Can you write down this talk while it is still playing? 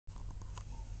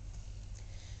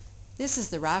This is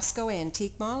the Roscoe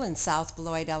Antique Mall in South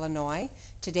Beloit, Illinois.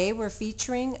 Today we're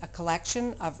featuring a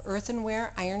collection of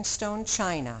earthenware ironstone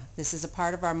china. This is a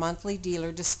part of our monthly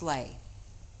dealer display.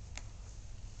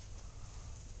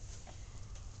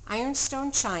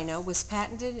 Ironstone china was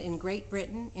patented in Great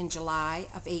Britain in July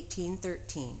of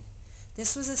 1813.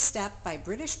 This was a step by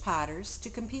British potters to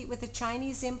compete with the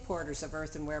Chinese importers of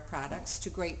earthenware products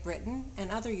to Great Britain and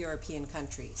other European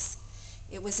countries.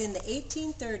 It was in the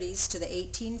 1830s to the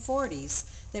 1840s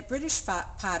that British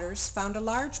potters found a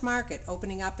large market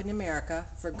opening up in America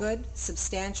for good,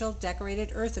 substantial,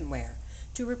 decorated earthenware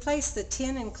to replace the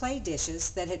tin and clay dishes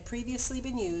that had previously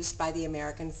been used by the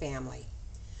American family.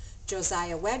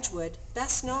 Josiah Wedgwood,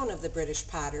 best known of the British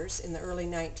potters in the early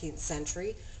 19th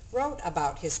century, wrote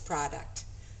about his product.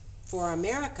 "For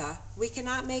America, we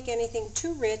cannot make anything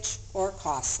too rich or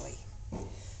costly."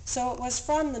 So it was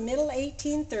from the middle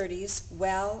 1830s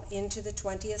well into the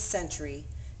 20th century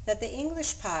that the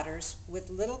English potters, with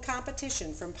little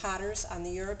competition from potters on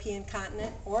the European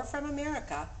continent or from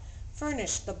America,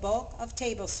 furnished the bulk of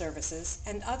table services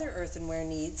and other earthenware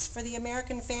needs for the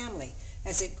American family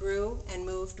as it grew and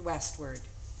moved westward.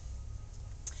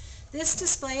 This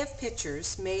display of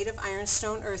pictures made of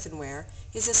ironstone earthenware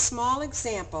is a small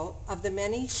example of the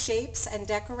many shapes and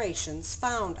decorations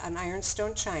found on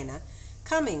ironstone china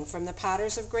coming from the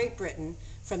potters of Great Britain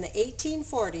from the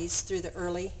 1840s through the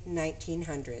early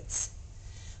 1900s.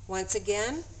 Once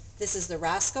again, this is the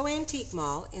Roscoe Antique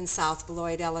Mall in South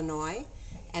Beloit, Illinois,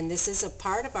 and this is a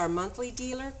part of our monthly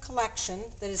dealer collection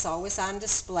that is always on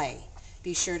display.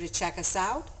 Be sure to check us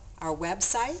out, our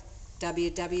website,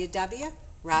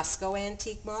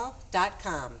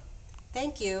 www.roscoeantiquemall.com.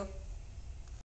 Thank you.